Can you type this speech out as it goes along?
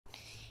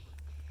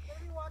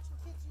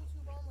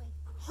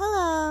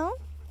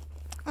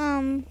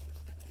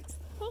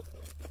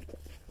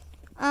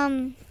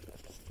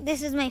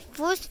This is my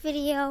first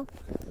video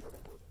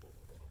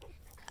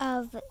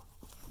of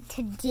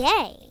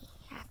today,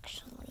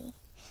 actually.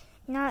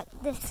 Not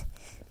this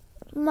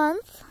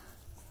month,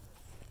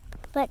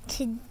 but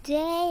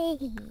today.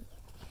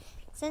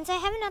 Since I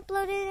haven't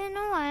uploaded in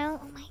a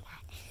while, oh my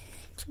god,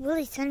 it's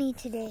really sunny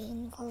today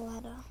in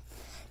Colorado.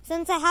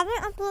 Since I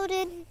haven't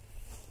uploaded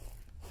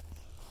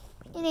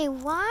in a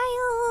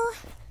while,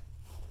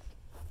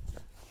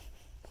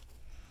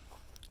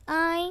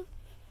 I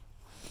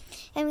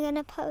am going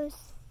to post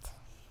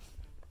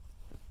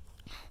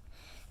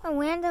a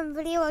random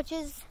video, which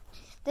is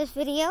this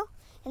video,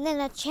 and then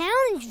a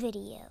challenge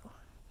video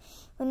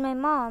when my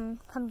mom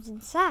comes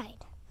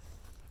inside.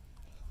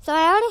 So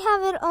I already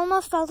have it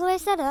almost all the way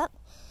set up,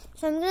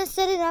 so I'm going to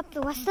set it up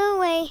the rest of the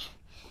way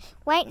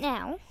right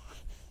now.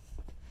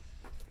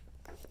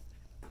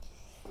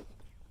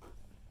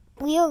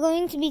 We are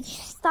going to be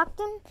stuck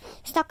in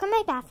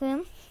my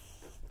bathroom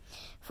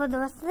for the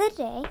rest of the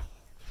day.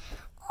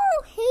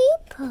 Oh, hey,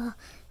 Paw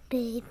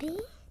baby.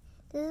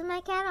 This is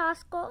my cat,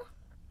 Oscar.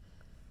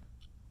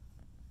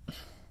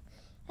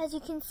 As you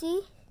can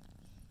see,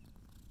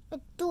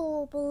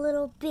 adorable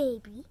little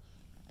baby.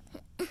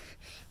 Come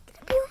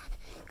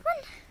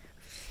on.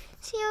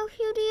 See how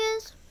cute he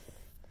is?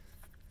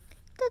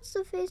 That's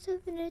the face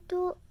of an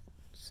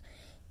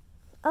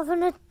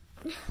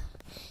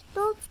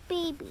adult's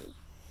baby.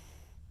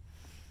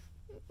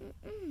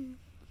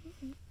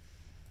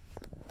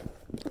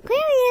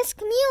 Aquarius,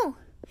 come here.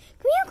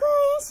 Come here,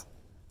 Aquarius.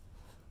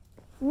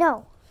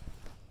 No.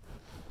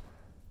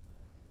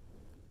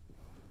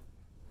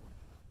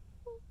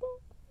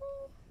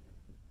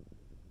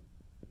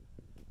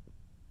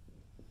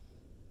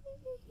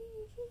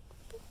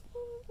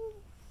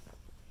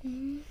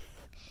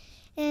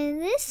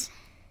 And this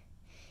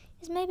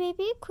is my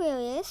baby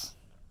Aquarius.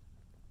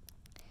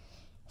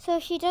 So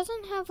she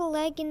doesn't have a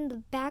leg in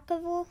the back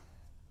of her.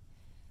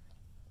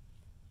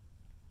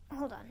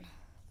 Hold on.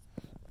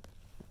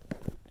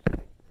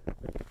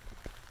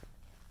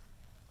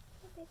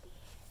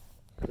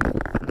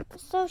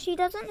 So she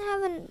doesn't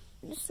have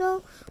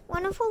so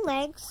one of her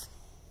legs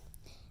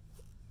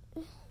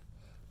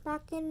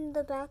back in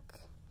her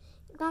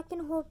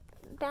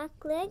back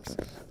legs,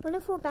 one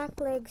of her back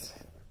legs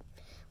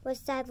was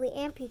sadly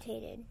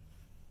amputated.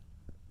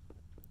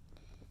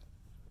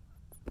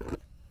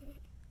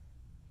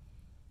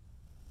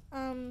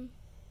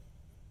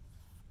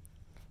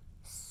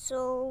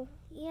 So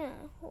yeah,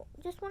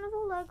 just one of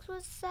her legs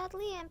was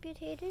sadly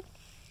amputated.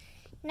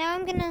 Now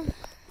I'm gonna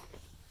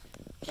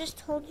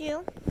just hold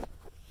you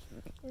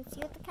and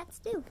see what the cats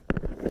do.